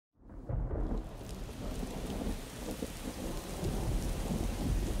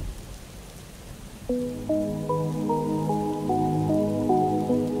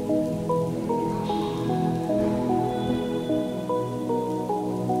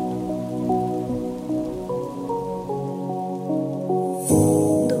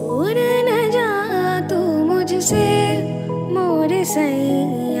मोरे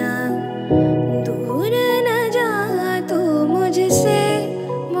सैया दूर न जा तू मुझसे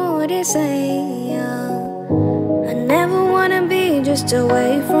मोरे सैया I never wanna be just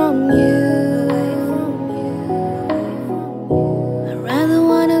away from you I'd rather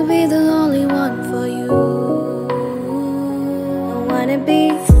wanna be the only one for you I wanna be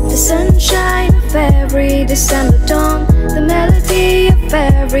the sunshine of every December dawn The melody of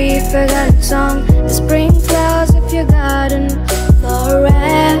every forgotten song The spring flowers of your garden Forever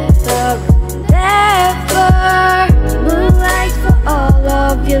and ever The moonlight for all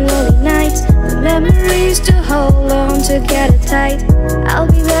of your lonely nights The memories to hold on together tight I'll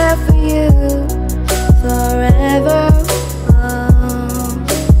be there for you forever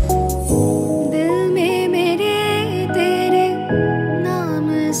दिल में मेरे तेरे नाम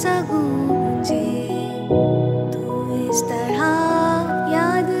सा गूंजे तू इस तरह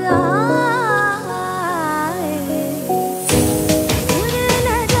याद आए दूर न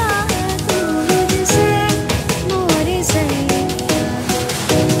जा तू मुझसे मोरे सैया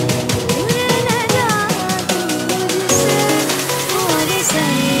दूर न जा तू मुझसे मोरे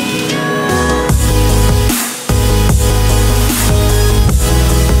सैया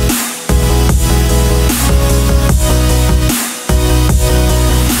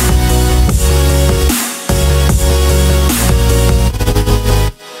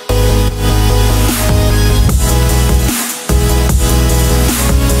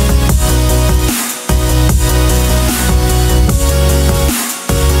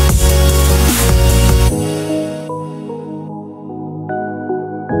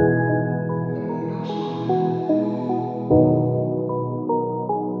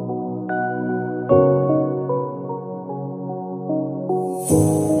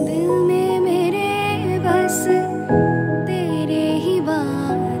दिल में मेरे बस तेरे ही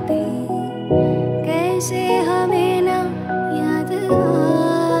बातें कैसे हमें ना याद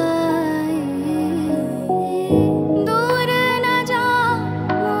आए दूर न जा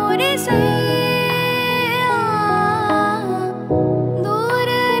मोरे सैया दूर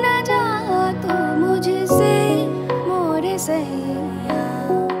न जा तू मुझसे मोरे सैया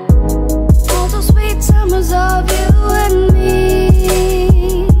All those sweet summers of you and me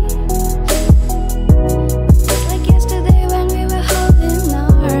Like yesterday when we were holding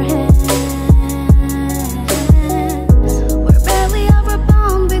our hands We're barely ever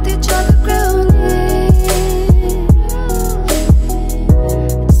bound with each other growing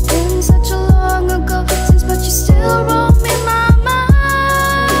It's been such a long ago since but you still roam in my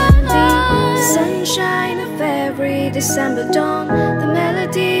mind The sunshine of every December dawn The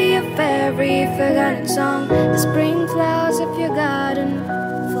melody of every forgotten song The spring flower